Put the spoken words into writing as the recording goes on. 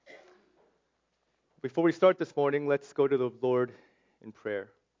Before we start this morning, let's go to the Lord in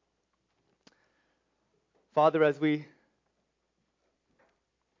prayer. Father, as we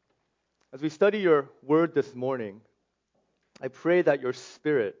study your word this morning, I pray that your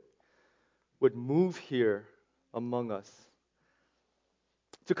Spirit would move here among us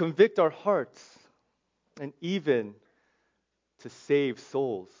to convict our hearts and even to save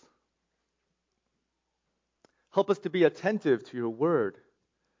souls. Help us to be attentive to your word.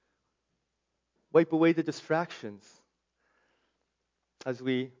 Wipe away the distractions as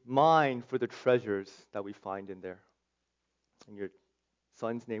we mine for the treasures that we find in there. In your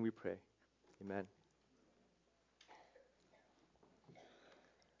Son's name we pray. Amen.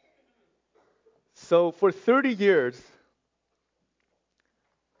 So for 30 years,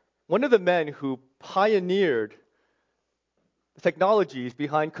 one of the men who pioneered the technologies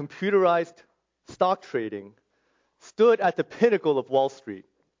behind computerized stock trading stood at the pinnacle of Wall Street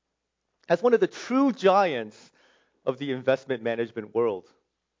as one of the true giants of the investment management world.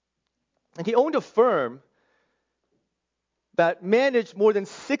 And he owned a firm that managed more than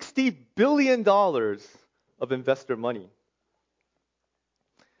 $60 billion of investor money.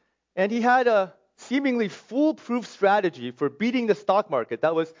 And he had a seemingly foolproof strategy for beating the stock market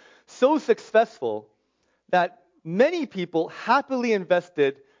that was so successful that many people happily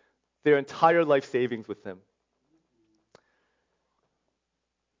invested their entire life savings with him.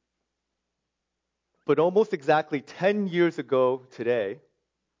 But almost exactly 10 years ago today,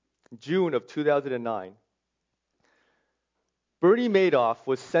 June of 2009, Bernie Madoff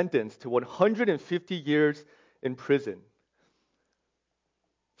was sentenced to 150 years in prison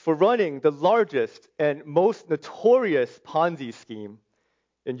for running the largest and most notorious Ponzi scheme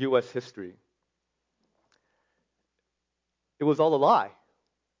in U.S. history. It was all a lie.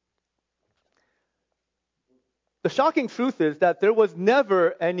 The shocking truth is that there was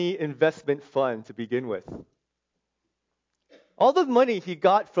never any investment fund to begin with. All the money he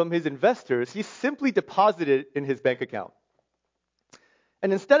got from his investors, he simply deposited in his bank account.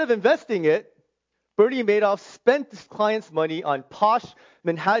 And instead of investing it, Bernie Madoff spent his clients' money on posh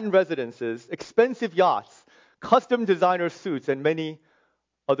Manhattan residences, expensive yachts, custom designer suits, and many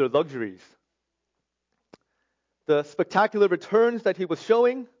other luxuries. The spectacular returns that he was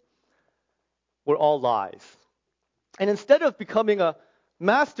showing were all lies. And instead of becoming a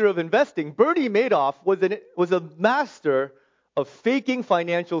master of investing, Bernie Madoff was a master of faking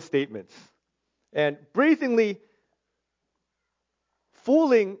financial statements and brazenly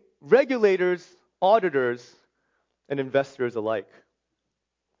fooling regulators, auditors, and investors alike.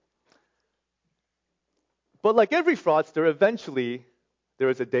 But like every fraudster, eventually there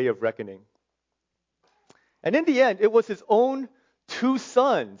is a day of reckoning. And in the end, it was his own two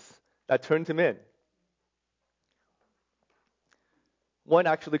sons that turned him in. One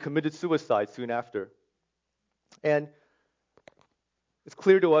actually committed suicide soon after. And it's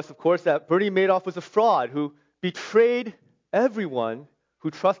clear to us, of course, that Bernie Madoff was a fraud who betrayed everyone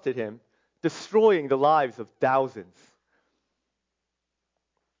who trusted him, destroying the lives of thousands.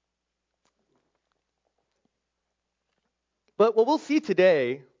 But what we'll see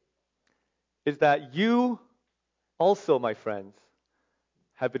today is that you also, my friends,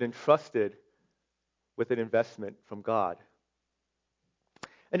 have been entrusted with an investment from God.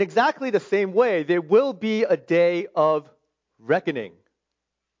 In exactly the same way, there will be a day of reckoning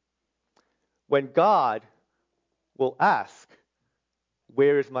when God will ask,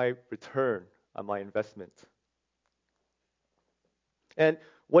 where is my return on my investment? And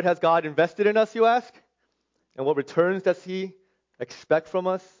what has God invested in us, you ask? And what returns does He expect from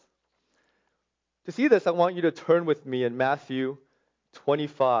us? To see this, I want you to turn with me in Matthew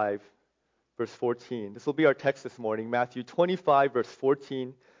 25, verse 14. This will be our text this morning, Matthew 25, verse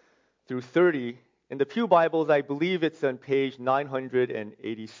 14 through 30. In the Pew Bibles, I believe it's on page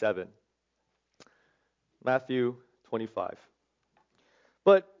 987. Matthew 25.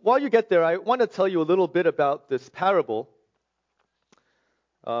 But while you get there, I want to tell you a little bit about this parable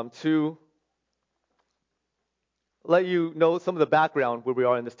to let you know some of the background where we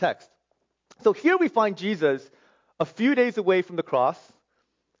are in this text. So here we find Jesus a few days away from the cross,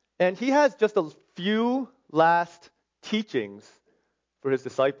 and he has just a few last teachings for his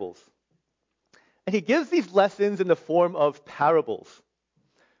disciples. And he gives these lessons in the form of parables,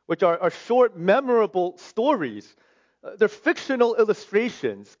 which are short, memorable stories. They're fictional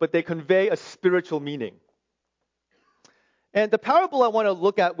illustrations, but they convey a spiritual meaning. And the parable I want to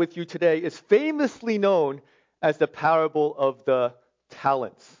look at with you today is famously known as the parable of the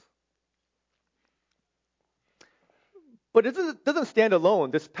talents. But it doesn't stand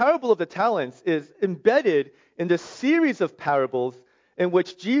alone. This parable of the talents is embedded in this series of parables in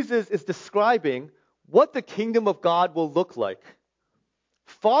which Jesus is describing what the kingdom of God will look like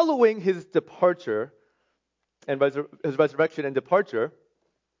following his departure and his resurrection and departure,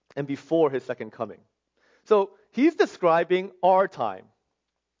 and before his second coming. So he's describing our time.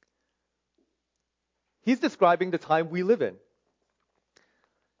 He's describing the time we live in.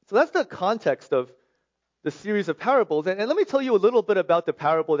 So that's the context of the series of parables. And let me tell you a little bit about the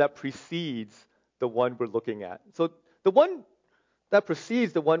parable that precedes the one we're looking at. So the one that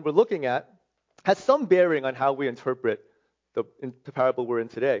precedes the one we're looking at has some bearing on how we interpret the parable we're in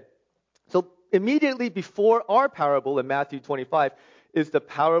today. So immediately before our parable in Matthew 25 is the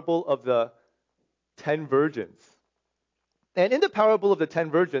parable of the 10 virgins. And in the parable of the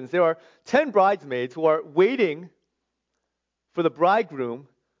 10 virgins, there are 10 bridesmaids who are waiting for the bridegroom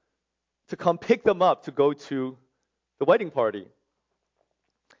to come pick them up to go to the wedding party.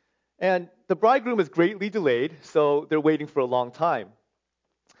 And the bridegroom is greatly delayed, so they're waiting for a long time.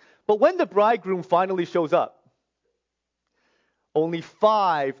 But when the bridegroom finally shows up, only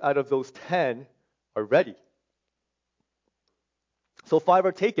 5 out of those 10 are ready. So 5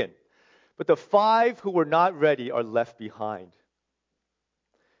 are taken. But the 5 who were not ready are left behind.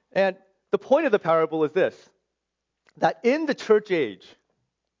 And the point of the parable is this, that in the church age,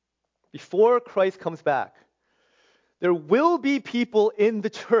 before Christ comes back, there will be people in the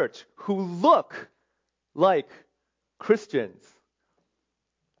church who look like Christians.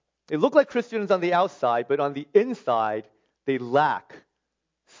 They look like Christians on the outside, but on the inside, they lack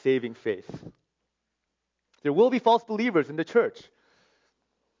saving faith. There will be false believers in the church.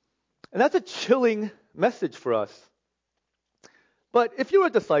 And that's a chilling message for us. But if you're a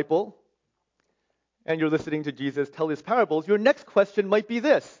disciple and you're listening to Jesus tell his parables, your next question might be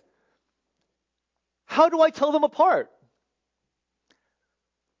this: how do I tell them apart?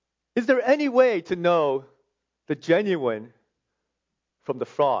 Is there any way to know the genuine from the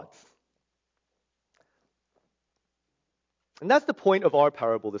frauds? And that's the point of our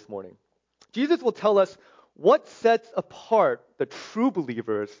parable this morning. Jesus will tell us what sets apart the true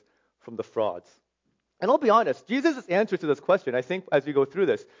believers from the frauds. And I'll be honest, Jesus' answer to this question, I think, as we go through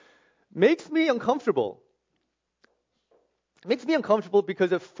this, makes me uncomfortable. It makes me uncomfortable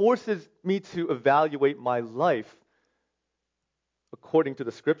because it forces me to evaluate my life according to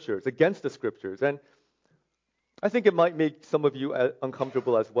the Scriptures, against the Scriptures. And I think it might make some of you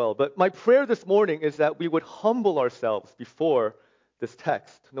uncomfortable as well. But my prayer this morning is that we would humble ourselves before this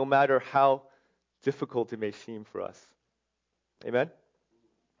text, no matter how difficult it may seem for us. Amen?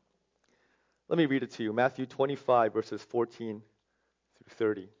 Let me read it to you. Matthew 25, verses 14 through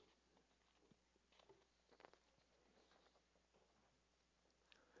 30.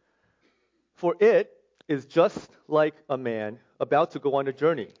 For it is just like a man about to go on a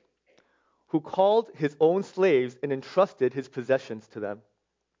journey, who called his own slaves and entrusted his possessions to them.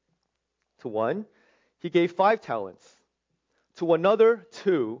 To one, he gave 5 talents, to another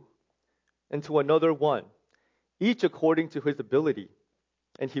 2, and to another 1, each according to his ability,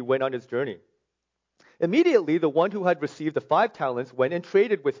 and he went on his journey. Immediately, the one who had received the 5 talents went and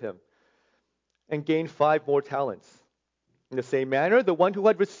traded with him and gained 5 more talents. In the same manner, the one who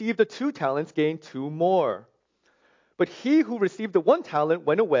had received the 2 talents gained 2 more. But he who received the 1 talent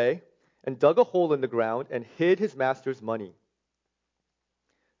went away and dug a hole in the ground and hid his master's money.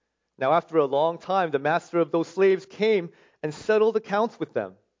 Now, after a long time, the master of those slaves came and settled accounts with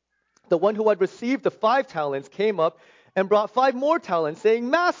them. The one who had received the 5 talents came up and brought 5 more talents, saying,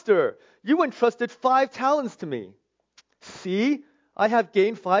 Master, you entrusted 5 talents to me. See, I have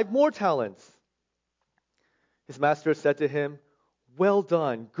gained 5 more talents. His master said to him, Well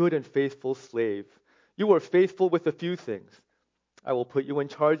done, good and faithful slave. You were faithful with a few things. I will put you in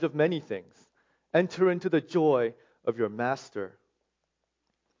charge of many things. Enter into the joy of your master.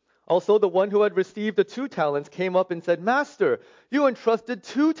 Also, the one who had received the 2 talents came up and said, Master, you entrusted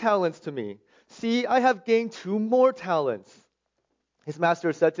 2 talents to me. See, I have gained 2 more talents. His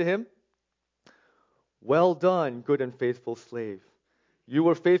master said to him, Well done, good and faithful slave. You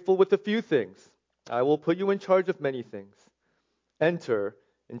were faithful with a few things. I will put you in charge of many things. Enter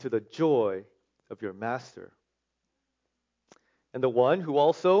into the joy of your master. And the one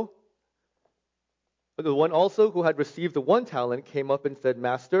also who had received the 1 talent came up and said,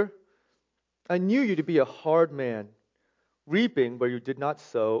 Master, I knew you to be a hard man, reaping where you did not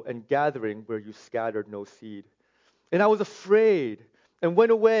sow and gathering where you scattered no seed. And I was afraid and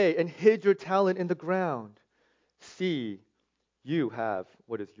went away and hid your talent in the ground. See, you have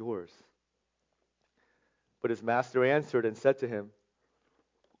what is yours. But his master answered and said to him,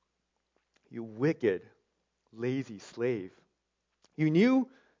 You wicked, lazy slave. You knew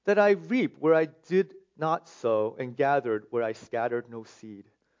that I reap where I did not sow and gathered where I scattered no seed.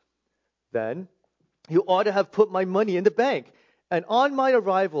 Then You ought to have put my money in the bank, and on my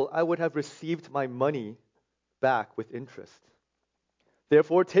arrival I would have received my money back with interest.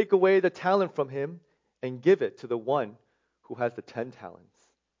 Therefore, take away the talent from him and give it to the one who has the 10 talents.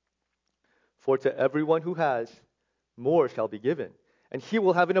 For to everyone who has, more shall be given, and he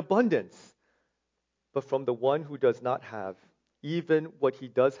will have an abundance. But from the one who does not have, even what he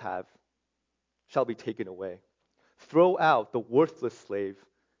does have shall be taken away. Throw out the worthless slave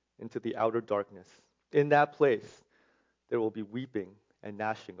into the outer darkness. In that place, there will be weeping and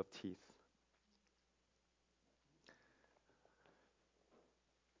gnashing of teeth.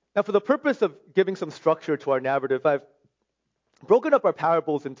 Now, for the purpose of giving some structure to our narrative, I've broken up our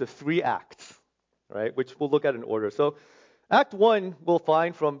parables into 3 acts, right, which we'll look at in order. So, Act 1 we'll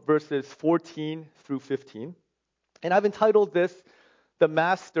find from verses 14 through 15. And I've entitled this, The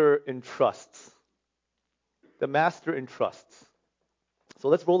Master Entrusts. The Master Entrusts. So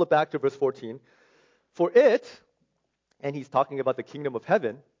let's roll it back to verse 14. For it, and he's talking about the kingdom of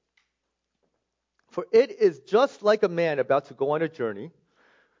heaven, for it is just like a man about to go on a journey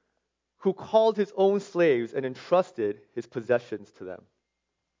who called his own slaves and entrusted his possessions to them.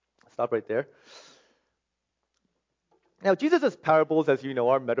 Stop right there. Now, Jesus' parables, as you know,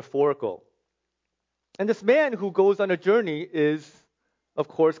 are metaphorical. And this man who goes on a journey is, of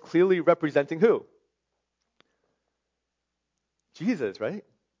course, clearly representing who? Jesus, right?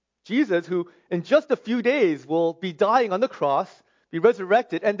 Jesus, who in just a few days will be dying on the cross, be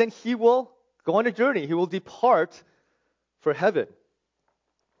resurrected, and then he will go on a journey. He will depart for heaven.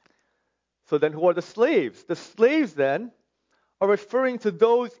 So then who are the slaves? The slaves then are referring to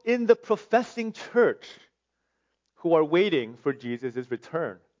those in the professing church who are waiting for Jesus'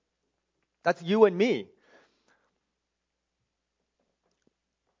 return. That's you and me.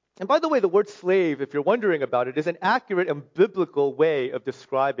 And by the way, the word slave, if you're wondering about it, is an accurate and biblical way of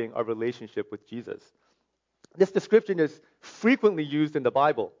describing our relationship with Jesus. This description is frequently used in the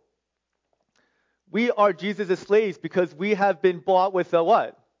Bible. We are Jesus' slaves because we have been bought with a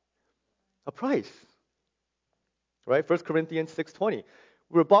what? A price. Right? 1 Corinthians 6:20.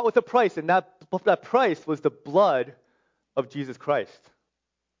 We were bought with a price, and that price was the blood of Jesus Christ.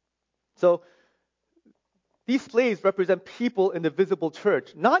 So, these slaves represent people in the visible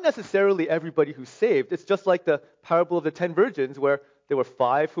church, not necessarily everybody who's saved. It's just like the parable of the 10 virgins, where there were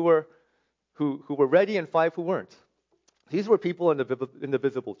 5 who were ready and 5 who weren't. These were people in the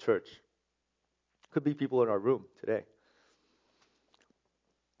visible church. Could be people in our room today.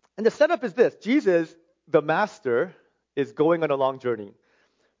 And the setup is this: Jesus, the master, is going on a long journey,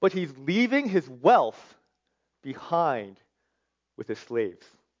 but he's leaving his wealth behind with his slaves.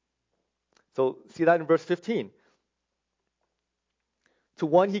 So see that in verse 15. To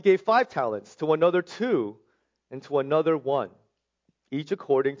one he gave 5 talents, to another 2, and to another 1, each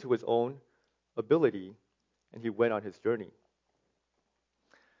according to his own ability, and he went on his journey.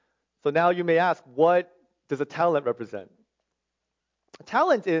 So now you may ask, what does a talent represent? A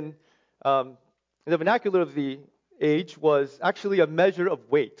talent in the vernacular of the age was actually a measure of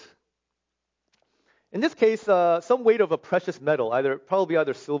weight. In this case, some weight of a precious metal, probably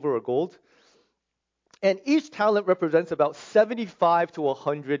either silver or gold. And each talent represents about 75 to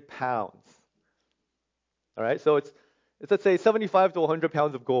 100 pounds. All right, so it's let's say 75 to 100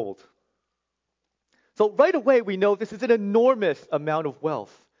 pounds of gold. So right away we know this is an enormous amount of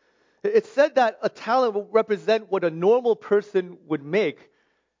wealth. It's said that a talent will represent what a normal person would make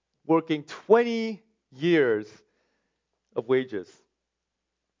working 20 years of wages.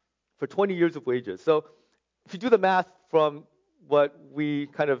 For 20 years of wages. So if you do the math from what we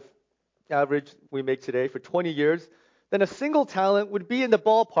kind of average we make today for 20 years, then a single talent would be in the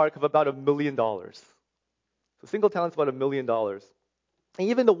ballpark of about $1 million. So a single talent's about $1 million. And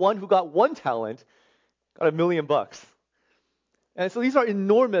even the one who got 1 talent got $1 million. And so these are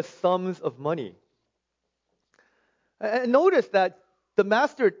enormous sums of money. And notice that the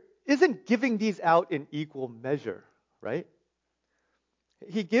master isn't giving these out in equal measure, right?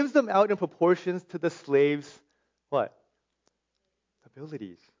 He gives them out in proportions to the slaves' what?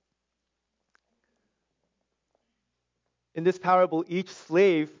 Abilities. In this parable, each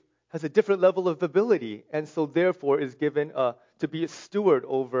slave has a different level of ability, and so therefore is given to be a steward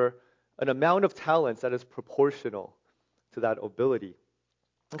over an amount of talents that is proportional to that ability.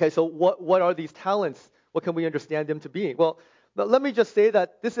 Okay, so what are these talents? What can we understand them to be? Well, let me just say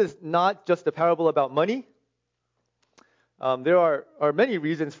that this is not just a parable about money. There are many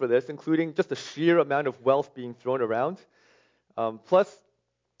reasons for this, including just the sheer amount of wealth being thrown around. Plus,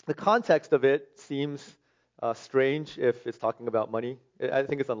 the context of it seems strange if it's talking about money. I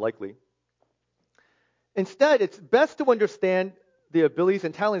think it's unlikely. Instead, it's best to understand the abilities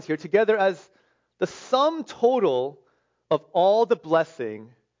and talents here together as the sum total of all the blessing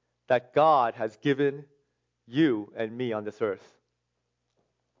that God has given you and me on this earth.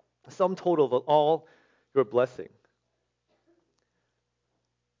 The sum total of all your blessing.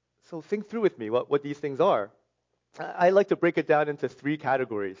 So think through with me what these things are. I like to break it down into three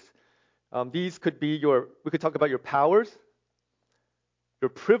categories. These could be we could talk about your powers, your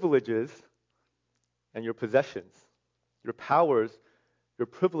privileges, and your possessions. Your powers, your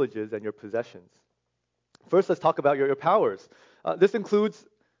privileges, and your possessions. First, let's talk about your powers. This includes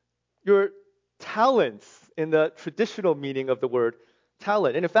your talents in the traditional meaning of the word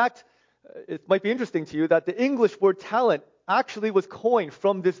talent. And in fact, it might be interesting to you that the English word talent actually was coined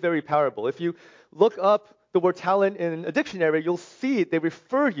from this very parable. If you look up the word talent in a dictionary, you'll see they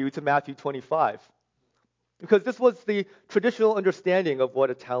refer you to Matthew 25. Because this was the traditional understanding of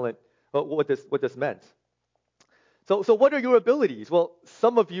what a talent, what this meant. So what are your abilities? Well,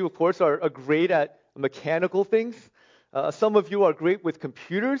 some of you, of course, are great at mechanical things. Some of you are great with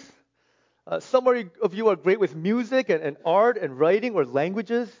computers. Some of you are great with music and art and writing or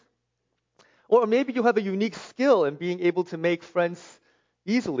languages. Or maybe you have a unique skill in being able to make friends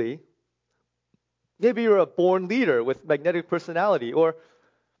easily. Maybe you're a born leader with magnetic personality. Or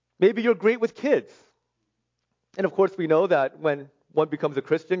maybe you're great with kids. And of course, we know that when one becomes a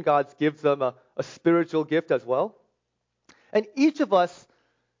Christian, God gives them a spiritual gift as well. And each of us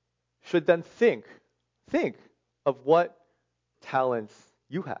should then think of what talents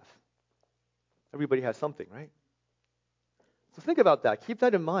you have. Everybody has something, right? So think about that. Keep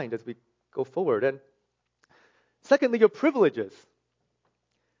that in mind as we go forward. And secondly, your privileges.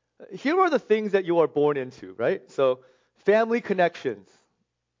 Here are the things that you are born into, right? So family connections,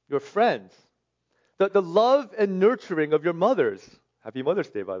 your friends, the love and nurturing of your mothers. Happy Mother's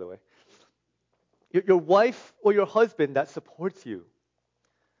Day, by the way. Your wife or your husband that supports you.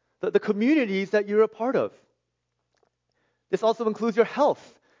 The communities that you're a part of. This also includes your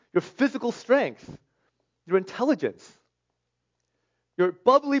health, your physical strength, your intelligence, your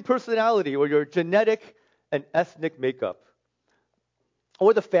bubbly personality, or your genetic and ethnic makeup,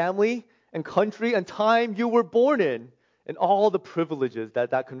 or the family and country and time you were born in, and all the privileges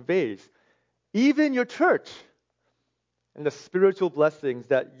that conveys. Even your church and the spiritual blessings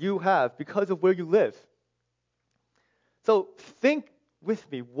that you have because of where you live. So think with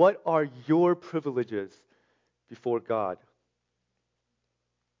me, what are your privileges before God?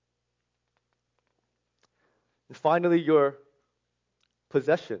 And finally, your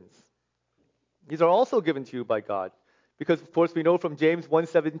possessions. These are also given to you by God. Because, of course, we know from James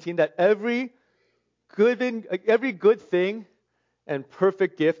 1:17 that every good thing and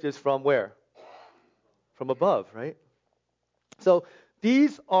perfect gift is from where? From above, right? So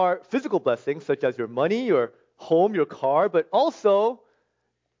these are physical blessings, such as your money, your home, your car, but also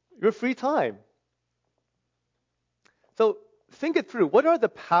your free time. So think it through. What are the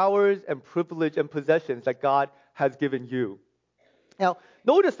powers and privilege and possessions that God has given you? Now,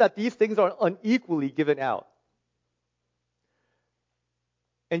 notice that these things are unequally given out.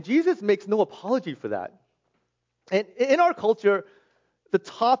 And Jesus makes no apology for that. And in our culture, the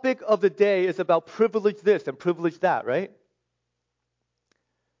topic of the day is about privilege this and privilege that, right?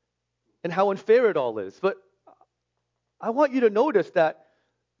 And how unfair it all is. But I want you to notice that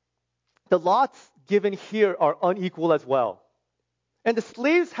the lots given here are unequal as well. And the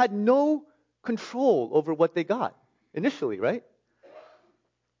slaves had no control over what they got initially, right?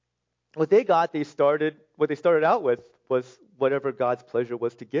 What they started out with was whatever God's pleasure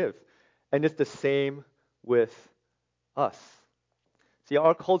was to give. And it's the same with us. See,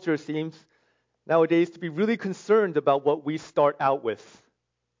 our culture seems nowadays to be really concerned about what we start out with.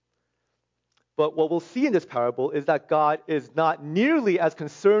 But what we'll see in this parable is that God is not nearly as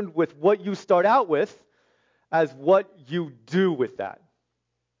concerned with what you start out with as what you do with that.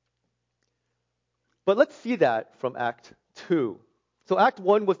 But let's see that from Act 2. So Act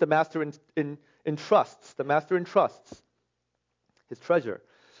 1 was the master entrusts, the master entrusts his treasure.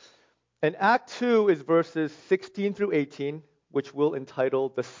 And Act 2 is verses 16 through 18, which we'll entitle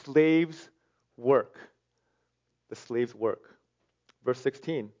The Slave's Work. The Slave's Work. Verse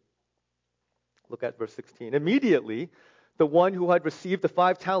 16. Look at verse 16. Immediately, the one who had received the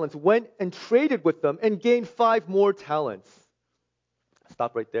 5 talents went and traded with them and gained 5 more talents.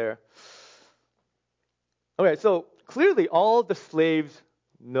 Stop right there. Okay, so clearly all the slaves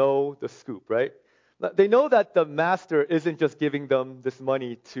know the scoop, right? They know that the master isn't just giving them this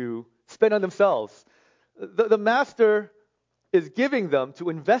money to spend on themselves. The master is giving them to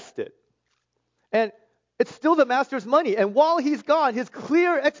invest it. And it's still the master's money. And while he's gone, his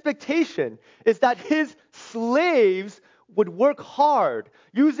clear expectation is that his slaves would work hard,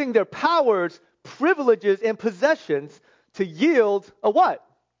 using their powers, privileges and possessions to yield a what?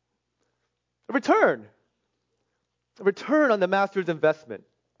 A return. A return on the master's investment.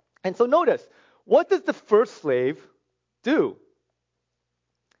 And so notice, what does the first slave do?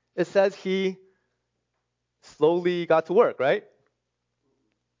 It says he slowly got to work, right?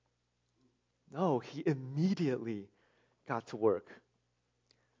 No, he immediately got to work.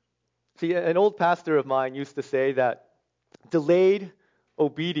 See, an old pastor of mine used to say that delayed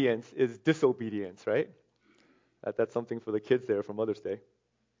obedience is disobedience, right? That's something for the kids there from Mother's Day.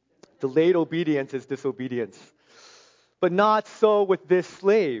 Delayed obedience is disobedience. But not so with this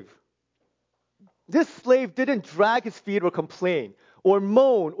slave. This slave didn't drag his feet or complain or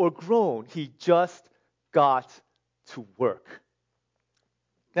moan or groan. He just got to work.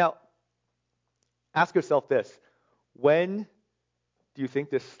 Now, ask yourself this. When do you think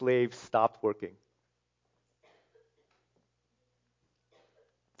this slave stopped working?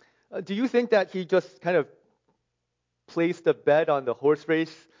 Do you think that he just kind of placed a bet on the horse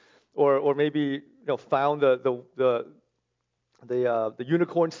race, or maybe found the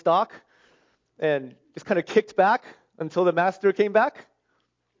unicorn stock and just kind of kicked back until the master came back?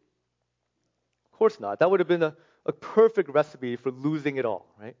 Of course not. That would have been a perfect recipe for losing it all,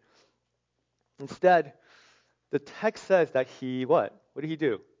 right? Instead, the text says that he what? What did he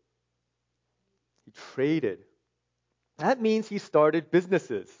do? He traded. That means he started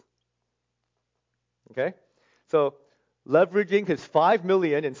businesses. Okay? So, leveraging his $5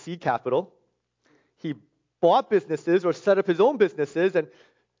 million in seed capital, he bought businesses or set up his own businesses and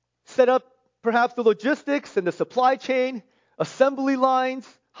set up perhaps the logistics and the supply chain, assembly lines,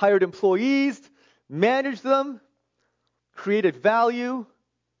 hired employees, managed them, created value,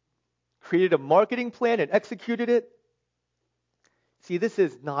 created a marketing plan and executed it. See, this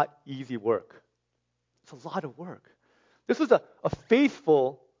is not easy work. It's a lot of work. This was a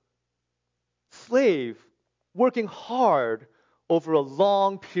faithful slave working hard over a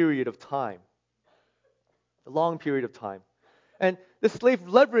long period of time. A long period of time. And the slave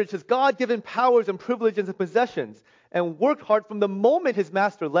leveraged his God-given powers and privileges and possessions and worked hard from the moment his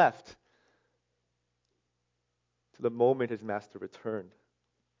master left to the moment his master returned,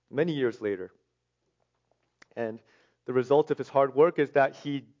 many years later. And the result of his hard work is that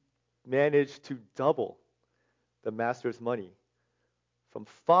he managed to double the master's money from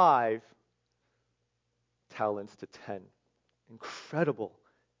 5 talents to 10. Incredible,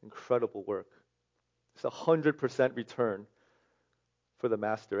 incredible work. It's 100% return for the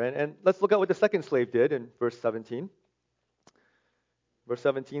master. And let's look at what the second slave did in verse 17. Verse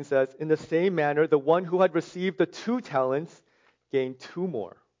 17 says, "In the same manner, the one who had received the 2 talents gained 2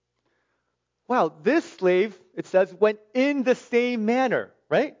 more." Wow, this slave, it says, went in the same manner,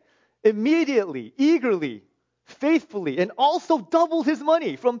 right? Immediately, eagerly, faithfully, and also doubled his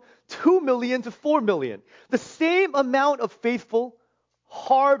money from 2 million to 4 million. The same amount of faithful,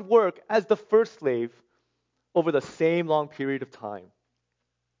 hard work as the first slave over the same long period of time.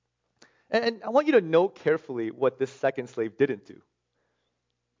 And I want you to note carefully what this second slave didn't do.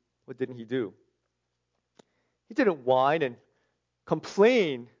 What didn't he do? He didn't whine and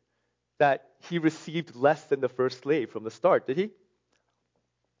complain that he received less than the first slave from the start, did he?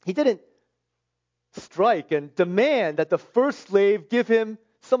 He didn't strike and demand that the first slave give him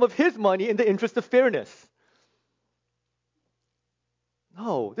some of his money in the interest of fairness.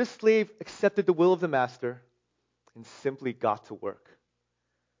 No, this slave accepted the will of the master and simply got to work.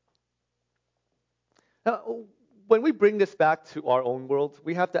 Now, when we bring this back to our own world,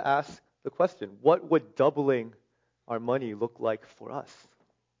 we have to ask the question, what would doubling our money look like for us?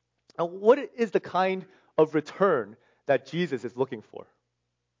 Now, what is the kind of return that Jesus is looking for?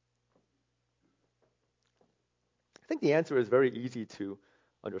 I think the answer is very easy to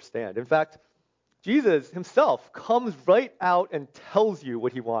understand. In fact, Jesus himself comes right out and tells you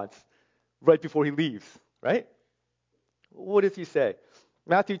what he wants right before he leaves, right? What does he say?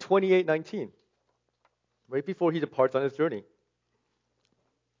 Matthew 28:19, right before he departs on his journey.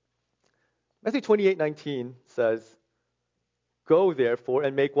 Matthew 28:19 says, "Go therefore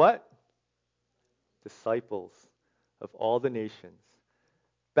and make" what? "Disciples of all the nations,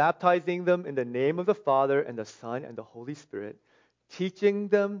 baptizing them in the name of the Father and the Son and the Holy Spirit, teaching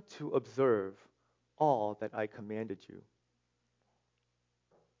them to observe all that I commanded you."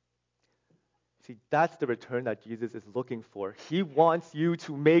 See, that's the return that Jesus is looking for. He wants you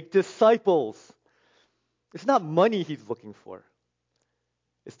to make disciples. It's not money he's looking for.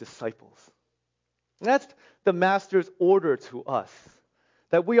 It's disciples. And that's the master's order to us,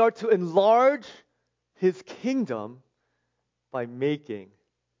 that we are to enlarge his kingdom by making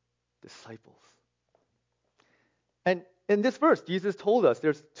disciples. And in this verse, Jesus told us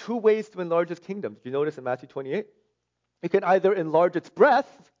there's two ways to enlarge his kingdom. Did you notice in Matthew 28? You can either enlarge its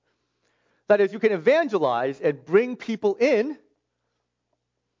breadth, that is, you can evangelize and bring people in,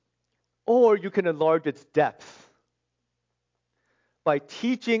 or you can enlarge its depth by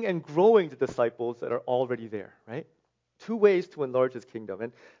teaching and growing the disciples that are already there, right? Two ways to enlarge his kingdom.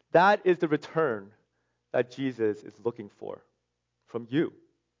 And that is the return that Jesus is looking for from you.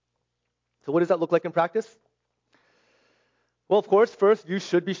 So what does that look like in practice? Well, of course, first, you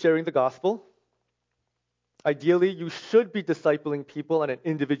should be sharing the gospel. Ideally, you should be discipling people on an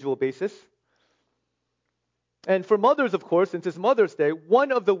individual basis. And for mothers, of course, since it's Mother's Day,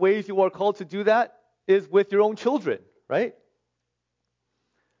 one of the ways you are called to do that is with your own children, right?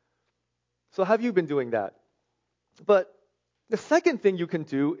 So have you been doing that? But the second thing you can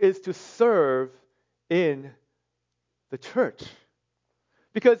do is to serve in the church.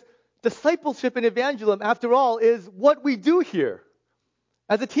 Because discipleship and evangelism, after all, is what we do here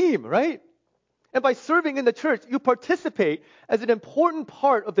as a team, right? And by serving in the church, you participate as an important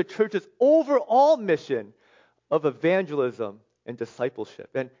part of the church's overall mission of evangelism and discipleship.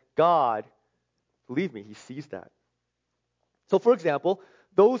 And God, believe me, he sees that. So for example,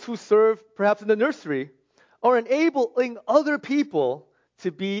 those who serve perhaps in the nursery are enabling other people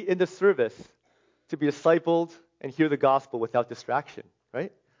to be in the service, to be discipled and hear the gospel without distraction,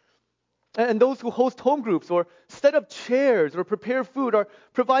 right? And those who host home groups or set up chairs or prepare food are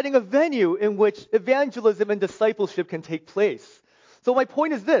providing a venue in which evangelism and discipleship can take place. So my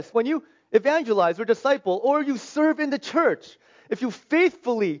point is this: when you evangelize or disciple or you serve in the church, if you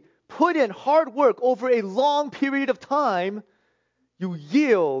faithfully put in hard work over a long period of time, you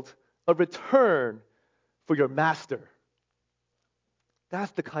yield a return for your master.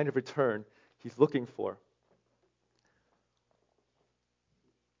 That's the kind of return he's looking for.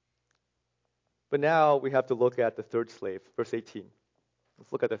 But now we have to look at the third slave, verse 18.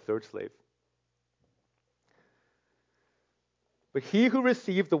 Let's look at the third slave. But he who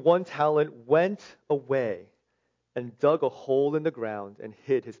received the 1 talent went away and dug a hole in the ground and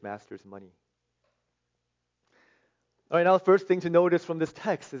hid his master's money. All right, now the first thing to notice from this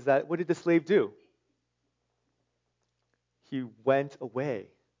text is that what did the slave do? He went away.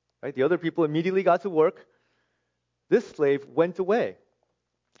 Right? The other people immediately got to work. This slave went away.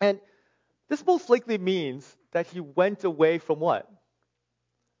 And this most likely means that he went away from what?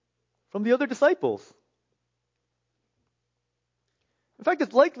 From the other disciples. In fact,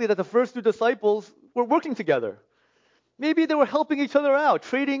 it's likely that the first 2 disciples were working together. Maybe they were helping each other out,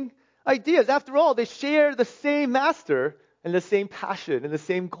 trading ideas. After all, they share the same master and the same passion and the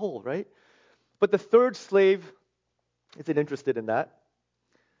same goal, right? But the third slave isn't interested in that.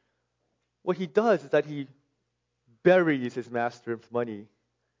 What he does is that he buries his master's money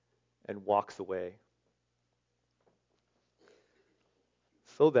and walks away.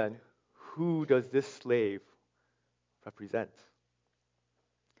 So then, who does this slave represent?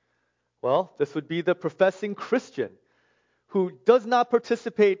 Well, this would be the professing Christian who does not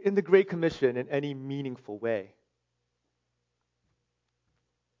participate in the Great Commission in any meaningful way.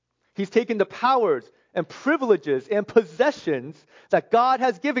 He's taken the powers and privileges and possessions that God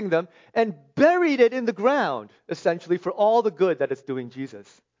has given them and buried it in the ground, essentially, for all the good that it's doing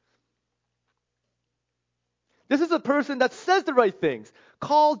Jesus. This is a person that says the right things.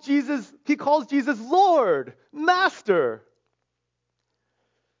 He calls Jesus Lord, Master.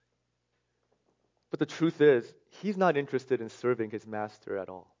 But the truth is, he's not interested in serving his master at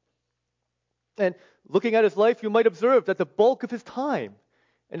all. And looking at his life, you might observe that the bulk of his time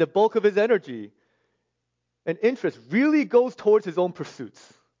and the bulk of his energy and interest really goes towards his own pursuits,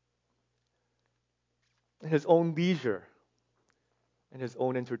 and his own leisure, and his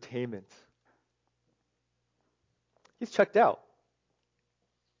own entertainment. He's checked out.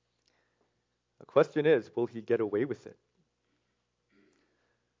 The question is, will he get away with it?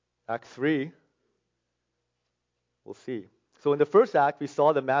 Act 3, we'll see. So in the first act, we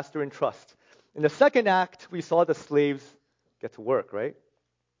saw the master in trust. In the second act, we saw the slaves get to work, right?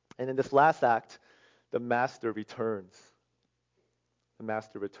 And in this last act, the master returns. The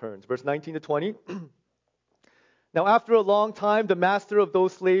master returns. Verse 19 to 20. Now after a long time, the master of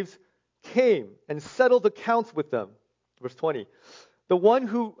those slaves came and settled accounts with them. Verse 20. The one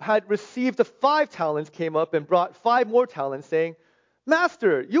who had received the 5 talents came up and brought 5 more talents, saying,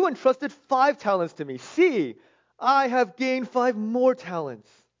 Master, you entrusted 5 talents to me. See, I have gained 5 more talents.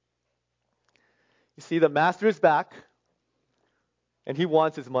 You see, the master is back, and he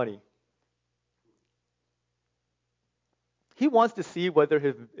wants his money. He wants to see whether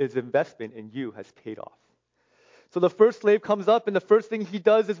his investment in you has paid off. So the first slave comes up, and the first thing he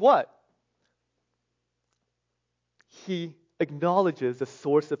does is what? he acknowledges the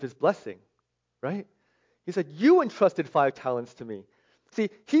source of his blessing, right? He said, "You entrusted 5 talents to me." See,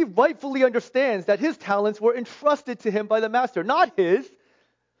 he rightfully understands that his talents were entrusted to him by the master, not his,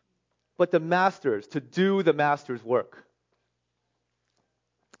 but the master's, to do the master's work.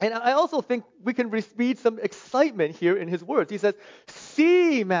 And I also think we can read some excitement here in his words. He says,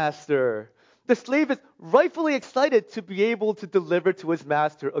 "See, master." The slave is rightfully excited to be able to deliver to his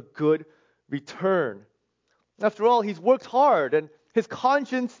master a good return. After all, he's worked hard and his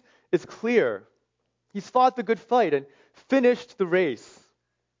conscience is clear. He's fought the good fight and finished the race.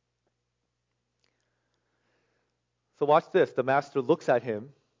 So watch this. The master looks at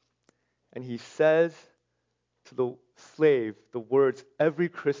him and he says to the slave the words every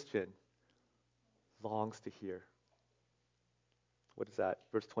Christian longs to hear. What is that?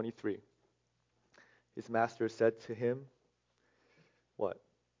 Verse 23. His master said to him, what?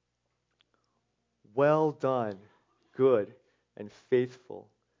 "Well done, good and faithful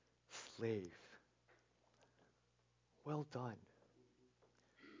slave." Well done.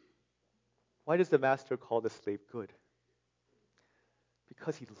 Why does the master call the slave good?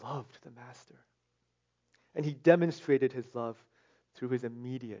 Because he loved the master. And he demonstrated his love through his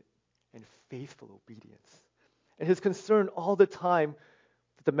immediate and faithful obedience. And his concern all the time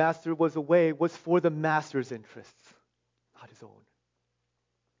that the master was away was for the master's interests, not his own.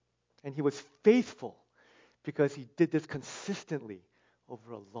 And he was faithful because he did this consistently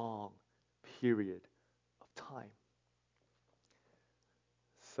over a long period of time.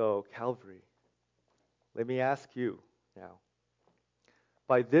 So, Calvary, let me ask you now,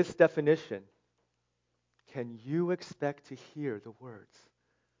 by this definition, can you expect to hear the words,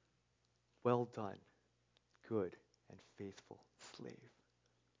 "Well done, good and faithful slave"?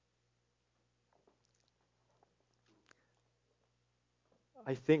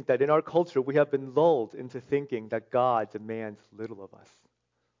 I think that in our culture, we have been lulled into thinking that God demands little of us.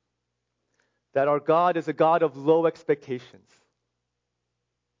 That our God is a God of low expectations.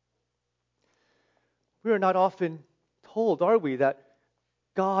 We are not often told, are we, that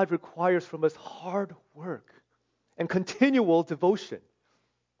God requires from us hard work and continual devotion.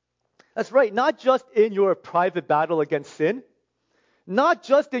 That's right, not just in your private battle against sin, not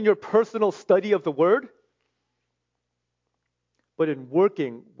just in your personal study of the Word, but in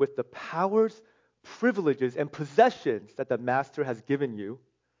working with the powers, privileges, and possessions that the Master has given you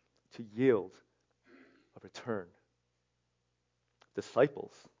to yield a return.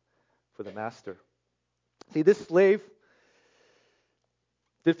 Disciples for the Master. See, this slave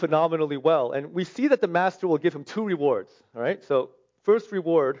did phenomenally well. And we see that the master will give him 2 rewards. All right? So, first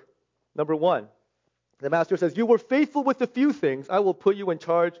reward, number 1. The master says, "You were faithful with a few things. I will put you in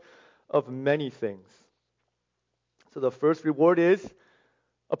charge of many things." So the first reward is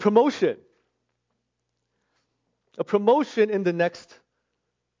a promotion. A promotion in the next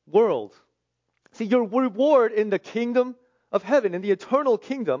world. See, your reward in the kingdom of heaven, in the eternal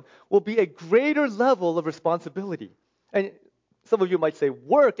kingdom, will be a greater level of responsibility. And some of you might say,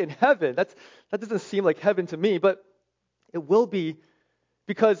 work in heaven. That doesn't seem like heaven to me, but it will be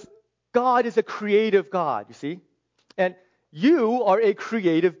because God is a creative God, you see? And you are a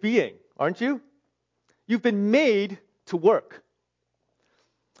creative being, aren't you? You've been made to work.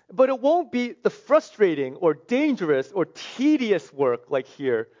 But it won't be the frustrating or dangerous or tedious work like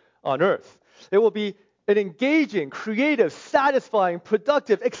here on earth. It will be an engaging, creative, satisfying,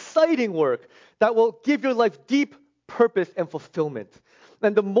 productive, exciting work that will give your life deep purpose and fulfillment.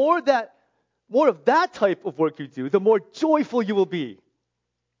 And the more of that type of work you do, the more joyful you will be.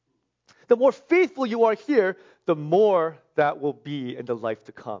 The more faithful you are here, the more that will be in the life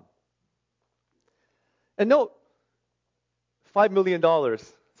to come. And note, $5 million.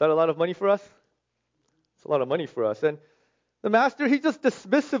 Is that a lot of money for us? It's a lot of money for us. And the master, he just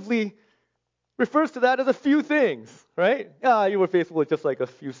dismissively refers to that as a few things, right? Yeah, you were faithful with just like a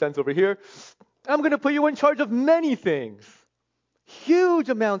few cents over here. I'm going to put you in charge of many things. Huge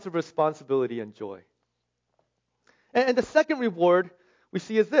amounts of responsibility and joy. And the second reward we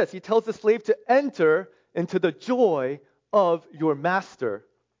see is this. He tells the slave to enter into the joy of your master.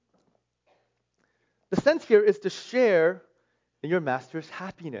 The sense here is to share in your master's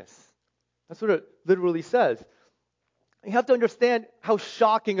happiness. That's what it literally says. You have to understand how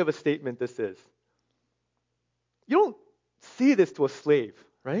shocking of a statement this is. You don't see this to a slave,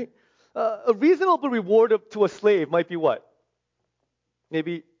 right? A reasonable reward to a slave might be what?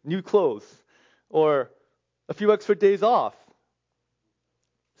 Maybe new clothes or a few extra days off.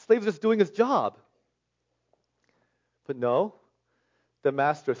 The slave's just doing his job. But no, the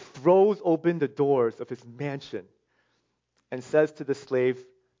master throws open the doors of his mansion and says to the slave,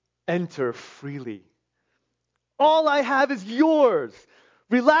 "Enter freely. All I have is yours.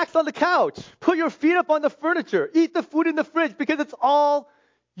 Relax on the couch. Put your feet up on the furniture. Eat the food in the fridge because it's all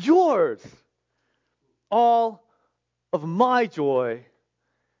yours. All of my joy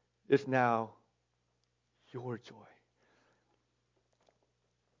is now your joy.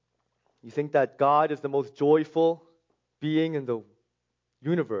 You think that God is the most joyful being in the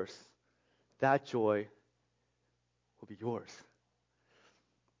universe? That joy will be yours.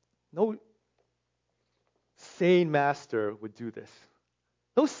 No sane master would do this.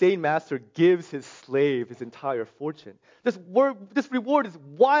 No sane master gives his slave his entire fortune. This reward is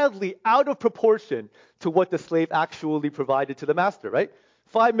wildly out of proportion to what the slave actually provided to the master, right?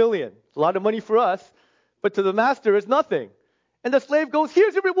 5 million, a lot of money for us, but to the master is nothing. And the slave goes,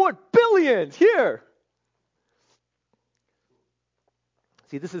 here's your reward, billions, here.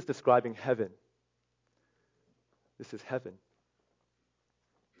 See, this is describing heaven. This is heaven.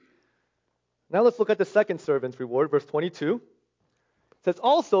 Now let's look at the second servant's reward, verse 22. It says,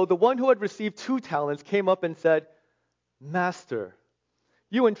 also, the one who had received 2 talents came up and said, Master,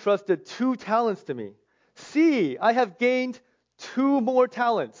 you entrusted 2 talents to me. See, I have gained 2 more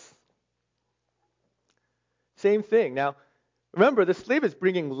talents. Same thing. Now, remember, the slave is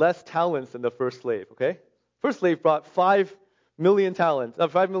bringing less talents than the first slave, okay? First slave brought 5 million talents,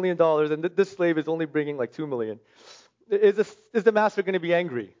 $5 million, and this slave is only bringing like 2 million. Is the master going to be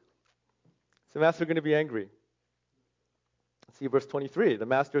angry? Is the master going to be angry? See verse 23. The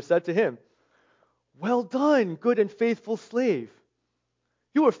master said to him, well done, good and faithful slave.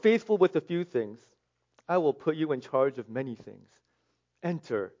 You are faithful with a few things. I will put you in charge of many things.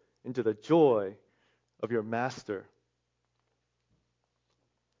 Enter into the joy of your master.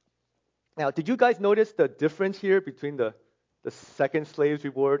 Now, did you guys notice the difference here between the second slave's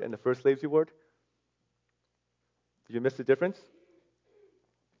reward and the first slave's reward? Did you miss the difference?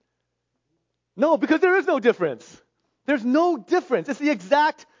 No, because there is no difference. There's no difference. It's the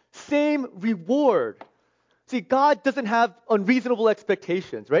exact same reward. See, God doesn't have unreasonable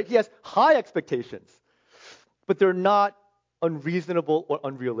expectations, right? He has high expectations, but they're not unreasonable or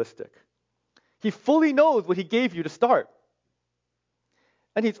unrealistic. He fully knows what he gave you to start.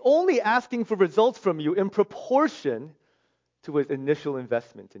 And he's only asking for results from you in proportion to his initial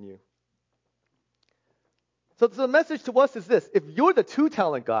investment in you. So the message to us is this. If you're the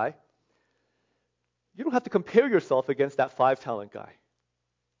 2-talent guy, you don't have to compare yourself against that 5-talent guy.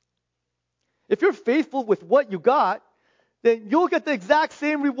 If you're faithful with what you got, then you'll get the exact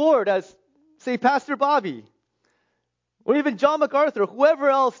same reward as, say, Pastor Bobby, or even John MacArthur, whoever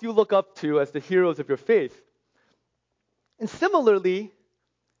else you look up to as the heroes of your faith. And similarly,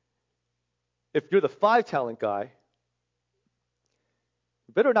 if you're the 5-talent guy,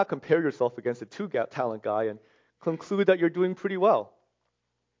 you better not compare yourself against the 2-talent guy and conclude that you're doing pretty well.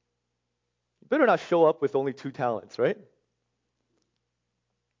 You better not show up with only 2 talents, right?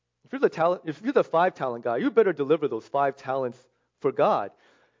 If you're the 5-talent guy, you better deliver those 5 talents for God.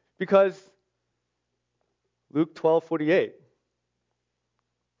 Because Luke 12:48,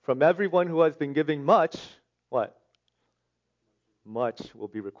 from everyone who has been given much, what? Much will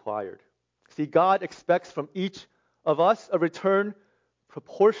be required. See, God expects from each of us a return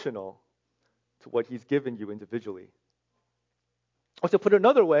proportional to what he's given you individually. Or to put it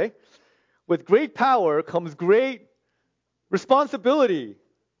another way, with great power comes great responsibility.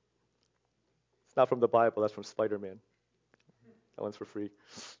 It's not from the Bible, that's from Spider-Man. That one's for free.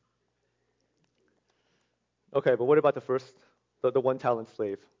 Okay, but what about the 1-talent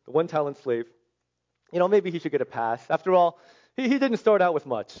slave? The 1-talent slave, maybe he should get a pass. After all, he didn't start out with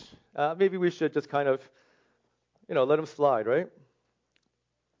much. Maybe we should just kind of, let him slide, right?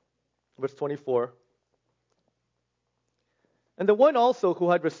 Verse 24. And the one also who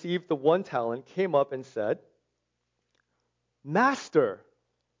had received the 1 talent came up and said, Master,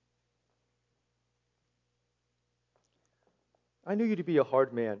 I knew you to be a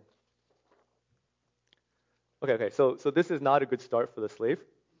hard man. Okay, so this is not a good start for the slave.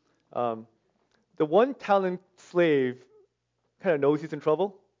 The 1-talent slave kind of knows he's in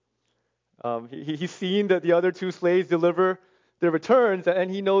trouble. He's seen that the other 2 slaves deliver their returns,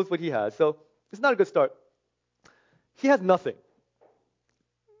 and he knows what he has. So it's not a good start. He has nothing.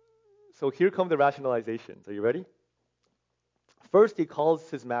 So here come the rationalizations. Are you ready? First, he calls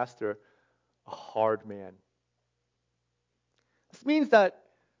his master a hard man. This means that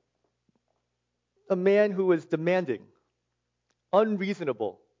a man who is demanding,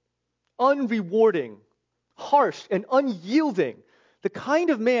 unreasonable, unrewarding, harsh, and unyielding, the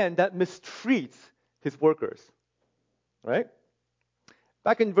kind of man that mistreats his workers. Right?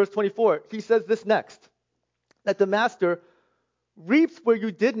 Back in verse 24, he says this next, that the master reaps where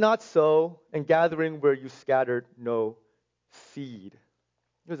you did not sow, and gathering where you scattered no seed.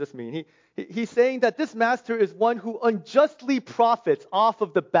 What does this mean? He's saying that this master is one who unjustly profits off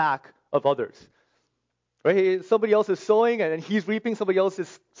of the back of others. Right? Somebody else is sowing and he's reaping, somebody else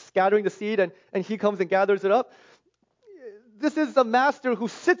is scattering the seed and he comes and gathers it up. This is a master who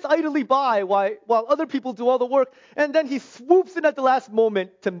sits idly by while other people do all the work, and then he swoops in at the last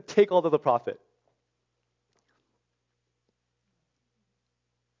moment to take all of the profit.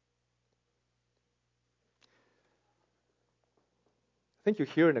 I think you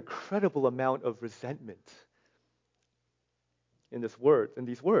hear an incredible amount of resentment in these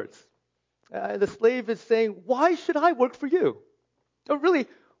words. The slave is saying, why should I work for you? Or really,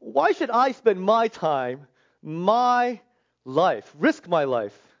 why should I spend my time, my life, risk my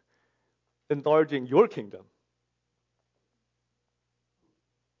life, enlarging your kingdom?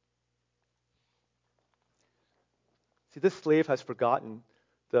 See, this slave has forgotten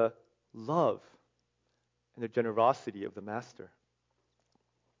the love and the generosity of the master.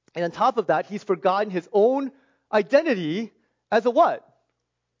 And on top of that, he's forgotten his own identity as a what?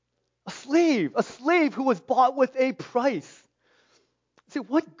 A slave who was bought with a price. See,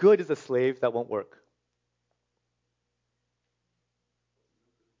 what good is a slave that won't work?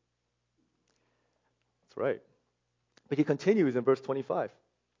 That's right. But he continues in verse 25.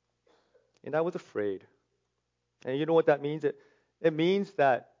 And I was afraid. And you know what that means? It means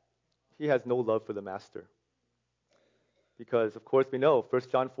that he has no love for the master. Because, of course, we know 1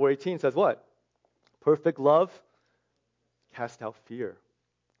 John 4:18 says what? Perfect love casts out fear.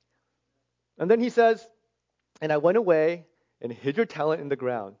 And then he says, and I went away and hid your talent in the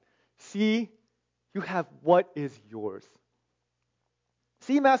ground. See, you have what is yours.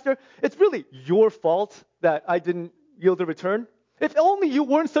 See, master, it's really your fault that I didn't yield a return. If only you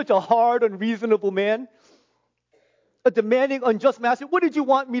weren't such a hard, unreasonable man, a demanding, unjust master, what did you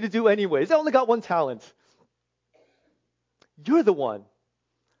want me to do anyways? I only got one talent. You're the one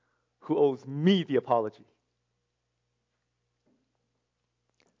who owes me the apology.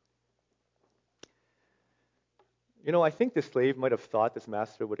 You know, I think this slave might have thought this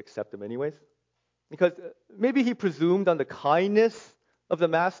master would accept him anyways. Because maybe he presumed on the kindness of the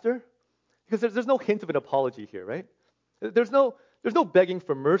master. Because there's no hint of an apology here, right? There's no begging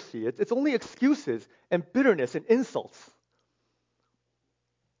for mercy. It's only excuses and bitterness and insults.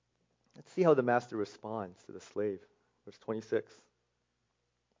 Let's see how the master responds to the slave. Verse 26.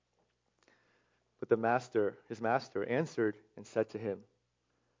 But his master, answered and said to him,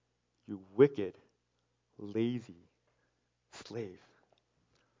 you wicked, lazy slave.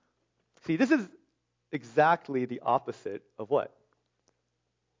 See, this is exactly the opposite of what?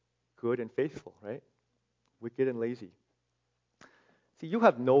 Good and faithful, right? Wicked and lazy. See, you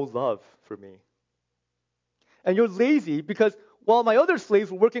have no love for me. And you're lazy because while my other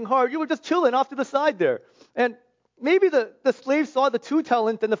slaves were working hard, you were just chilling off to the side there. And maybe the slave saw the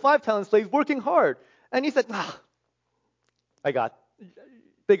 2-talent and the 5-talent slaves working hard. And he said, they got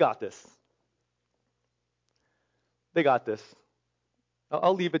this. They got this.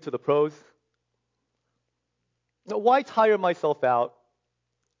 I'll leave it to the pros. Now, why tire myself out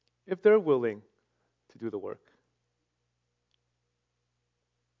if they're willing to do the work?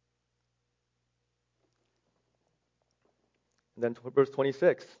 And then verse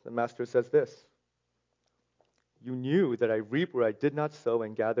 26, the master says this. You knew that I reap where I did not sow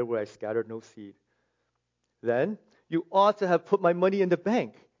and gather where I scattered no seed. Then you ought to have put my money in the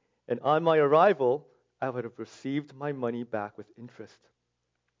bank, and on my arrival, I would have received my money back with interest.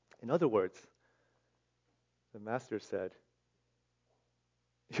 In other words, the master said,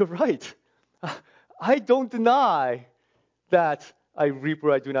 you're right. I don't deny that I reap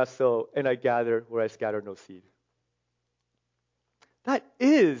where I do not sow, and I gather where I scatter no seed. That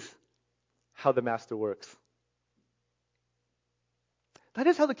is how the master works. That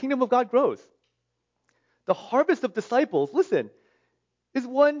is how the kingdom of God grows. The harvest of disciples, listen, is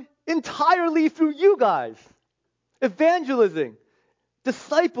won entirely through you guys. Evangelizing,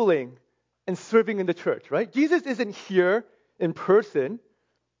 discipling, and serving in the church, right? Jesus isn't here in person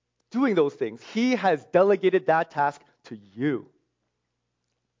doing those things. He has delegated that task to you.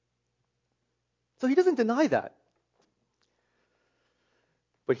 So he doesn't deny that.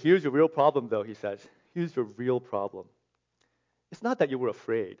 But here's your real problem, though, he says. Here's your real problem. It's not that you were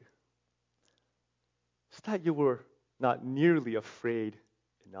afraid. It's that you were not nearly afraid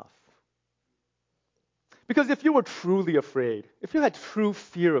enough. Because if you were truly afraid, if you had true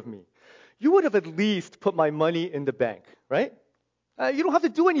fear of me, you would have at least put my money in the bank, right? You don't have to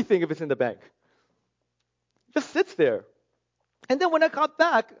do anything if it's in the bank. It just sits there. And then when I got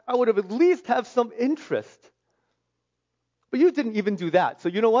back, I would have at least have some interest. But you didn't even do that. So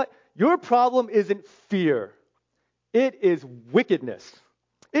you know what? Your problem isn't fear. It is wickedness.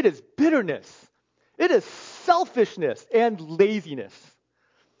 It is bitterness. It is selfishness and laziness.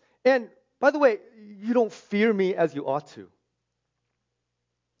 And by the way, you don't fear me as you ought to.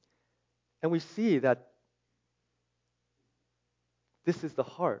 And we see that this is the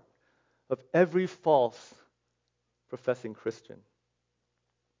heart of every false professing Christian.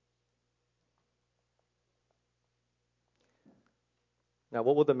 Now,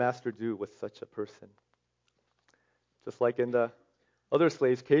 what will the master do with such a person? Just like in the other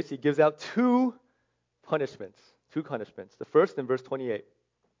slave's case, he gives out two punishments. The first in verse 28.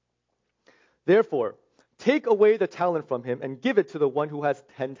 Therefore, take away the talent from him and give it to the one who has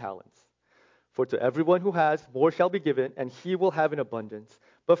 10 talents. For to everyone who has, more shall be given, and he will have in abundance.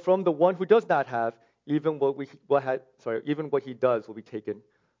 But from the one who does not have, even what he does will be taken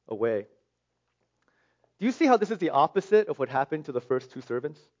away. Do you see how this is the opposite of what happened to the first two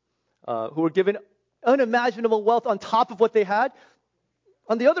servants, who were given unimaginable wealth on top of what they had?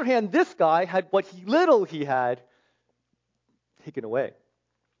 On the other hand, this guy had what little he had taken away.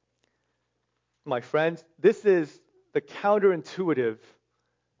 My friends, this is the counterintuitive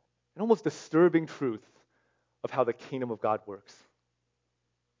and almost disturbing truth of how the kingdom of God works.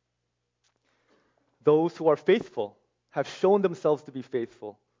 Those who are faithful have shown themselves to be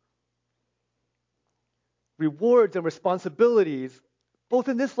faithful. Rewards and responsibilities, both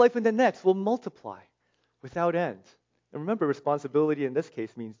in this life and the next, will multiply without end. And remember, responsibility in this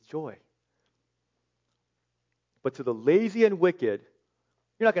case means joy. But to the lazy and wicked,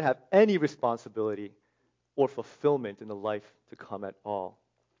 you're not going to have any responsibility or fulfillment in the life to come at all.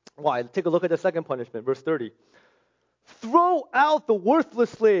 Why? Take a look at the second punishment, verse 30. Throw out the worthless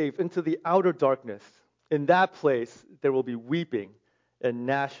slave into the outer darkness. In that place, there will be weeping and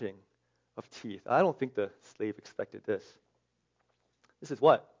gnashing of teeth. I don't think the slave expected this. This is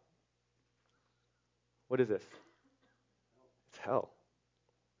what? What is this? It's hell.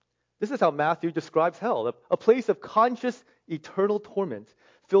 This is how Matthew describes hell, a place of conscious, eternal torment,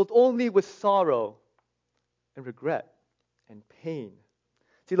 filled only with sorrow and regret and pain.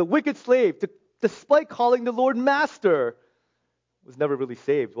 See, the wicked slave, despite calling the Lord master, was never really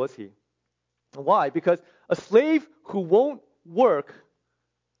saved, was he? Why? Because a slave who won't work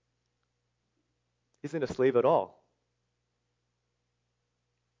isn't a slave at all.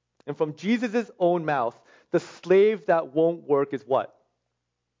 And from Jesus' own mouth, the slave that won't work is what?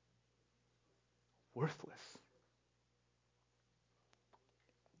 Worthless.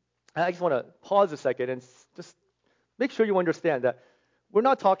 I just want to pause a second and just make sure you understand that we're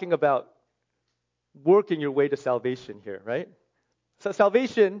not talking about working your way to salvation here, right? So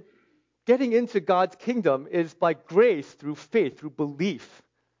salvation, getting into God's kingdom, is by grace through faith, through belief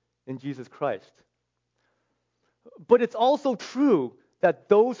in Jesus Christ. But it's also true that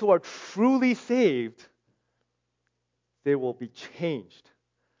those who are truly saved, they will be changed.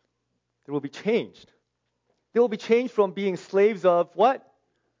 They will be changed. They will be changed from being slaves of what?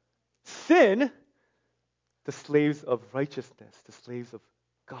 Sin, to slaves of righteousness, to slaves of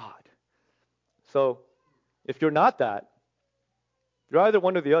God. So, if you're not that, you're either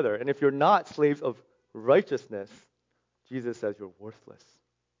one or the other. And if you're not slaves of righteousness, Jesus says you're worthless.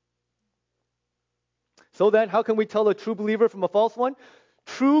 So then, how can we tell a true believer from a false one?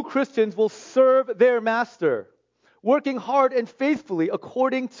 True Christians will serve their master, working hard and faithfully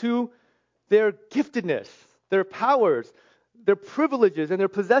according to their giftedness, their powers, their privileges, and their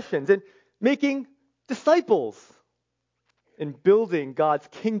possessions, and making disciples in building God's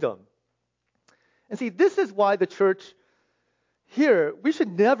kingdom. And see, this is why the church here, we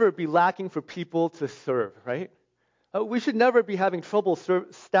should never be lacking for people to serve, right? We should never be having trouble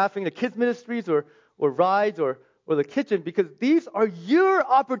staffing the kids' ministries or rides or the kitchen, because these are your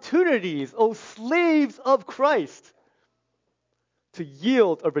opportunities, O slaves of Christ, to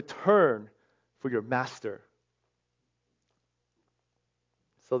yield a return for your master.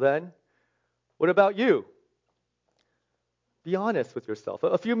 So then, what about you? Be honest with yourself.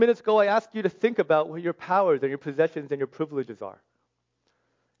 A few minutes ago, I asked you to think about what your powers and your possessions and your privileges are.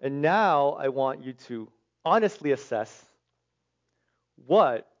 And now I want you to honestly assess,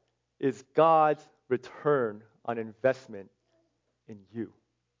 what is God's return on investment in you?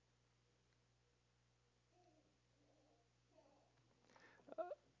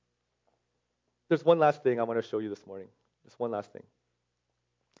 There's one last thing I want to show you this morning. Just one last thing.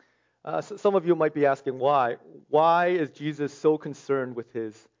 So some of you might be asking why. Why is Jesus so concerned with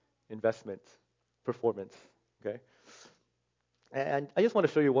his investment performance? Okay. And I just want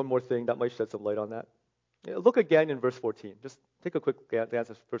to show you one more thing that might shed some light on that. Look again in verse 14. Just take a quick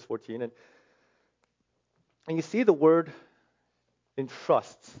glance at verse 14. And you see the word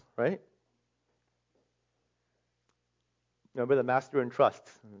entrusts, right? Remember the master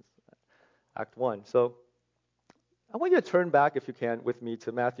entrusts, Act 1. So I want you to turn back, if you can, with me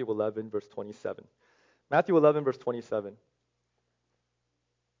to Matthew 11, verse 27. Matthew 11, verse 27.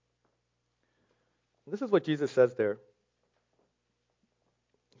 This is what Jesus says there.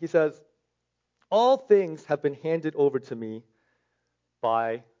 He says, "All things have been handed over to me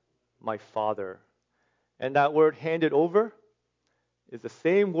by my Father." And that word handed over is the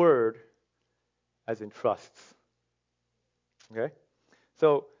same word as entrusts. Okay?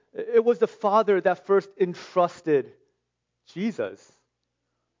 So it was the Father that first entrusted Jesus.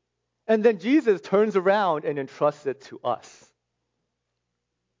 And then Jesus turns around and entrusts it to us.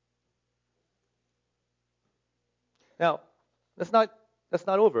 Now, that's not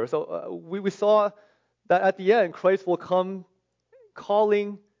over. So we saw that at the end, Christ will come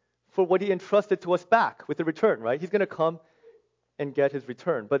calling for what he entrusted to us back with the return, right? He's going to come and get his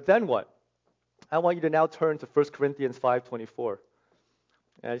return. But then what? I want you to now turn to 1 Corinthians 5:24.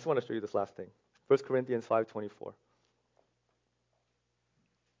 And I just want to show you this last thing. 1 Corinthians 5:24.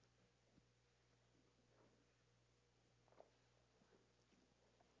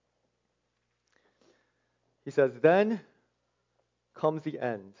 He says, "Then comes the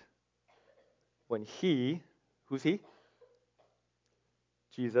end, when he," who's he?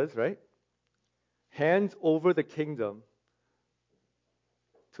 Jesus, right? "Hands over the kingdom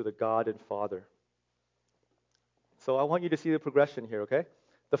to the God and Father." So I want you to see the progression here, okay?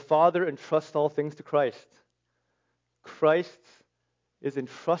 The Father entrusts all things to Christ. Christ is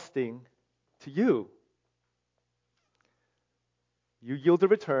entrusting to you. You yield a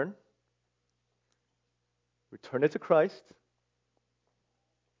return it to Christ,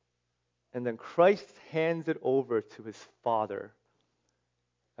 and then Christ hands it over to his Father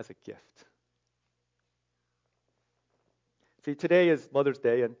as a gift. See, today is Mother's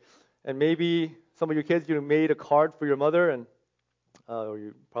Day, and maybe some of your kids, made a card for your mother, and or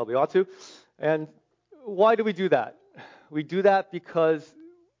you probably ought to. And why do we do that? We do that because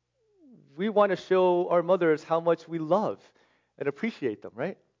we want to show our mothers how much we love and appreciate them,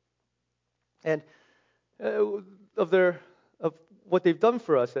 right? And of what they've done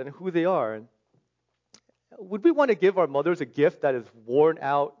for us and who they are. And would we want to give our mothers a gift that is worn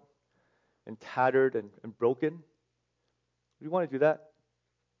out and tattered and broken? Would we want to do that?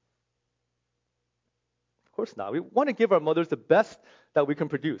 Of course not. We want to give our mothers the best that we can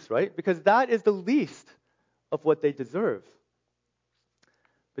produce, right? Because that is the least of what they deserve.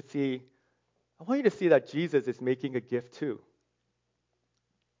 But see, I want you to see that Jesus is making a gift too.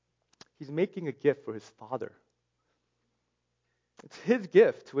 He's making a gift for his Father. It's his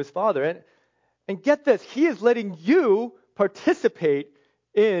gift to his Father. And get this, he is letting you participate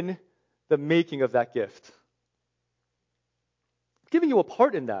in the making of that gift. He's giving you a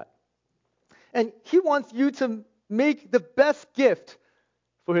part in that. And he wants you to make the best gift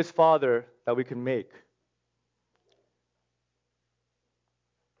for his Father that we can make.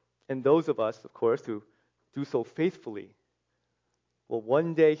 And those of us, of course, who do so faithfully will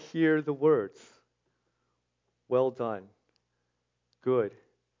one day hear the words, "Well done, good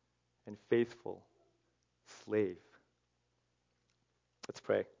and faithful slave." Let's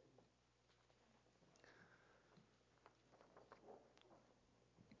pray.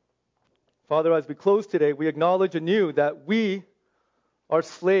 Father, as we close today, we acknowledge anew that we are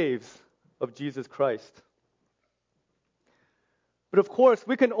slaves of Jesus Christ. But of course,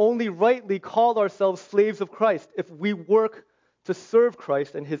 we can only rightly call ourselves slaves of Christ if we work to serve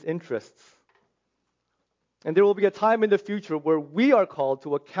Christ and his interests. And there will be a time in the future where we are called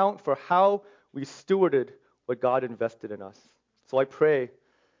to account for how we stewarded what God invested in us. So I pray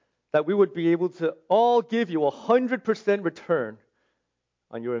that we would be able to all give you 100% return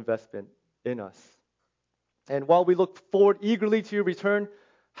on your investment in us. And while we look forward eagerly to your return,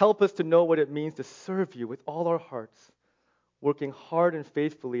 help us to know what it means to serve you with all our hearts, working hard and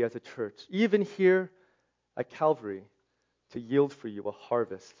faithfully as a church, even here at Calvary, to yield for you a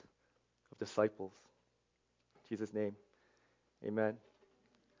harvest of disciples. In Jesus' name, amen.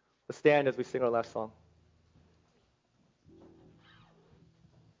 Let's stand as we sing our last song.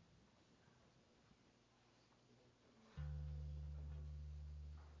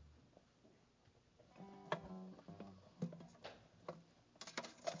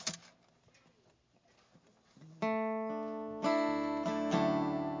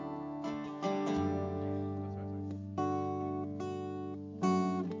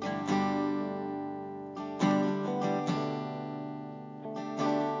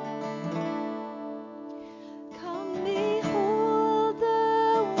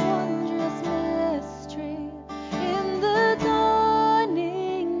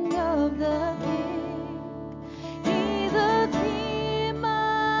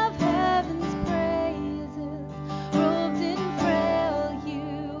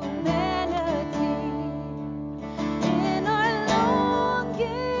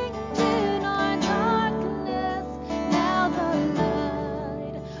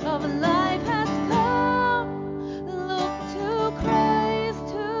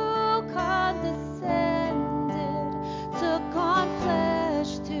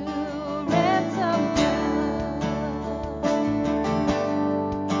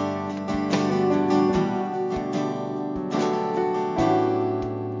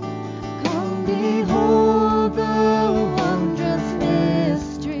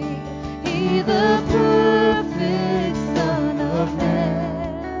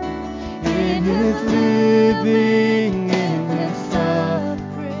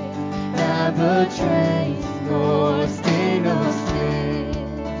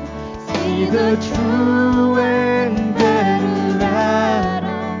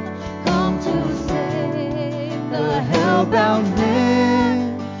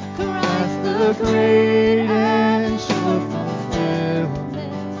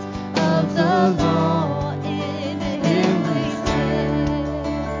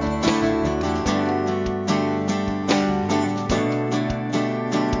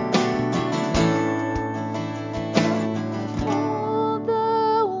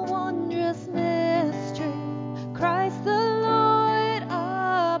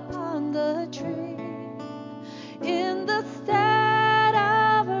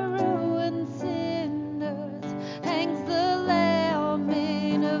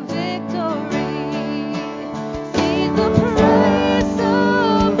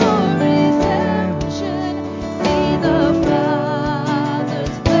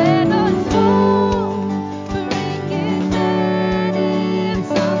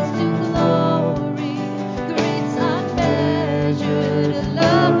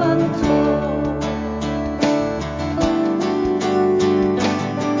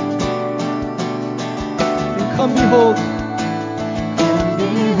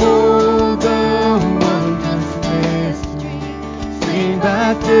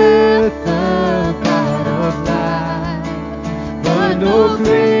 that death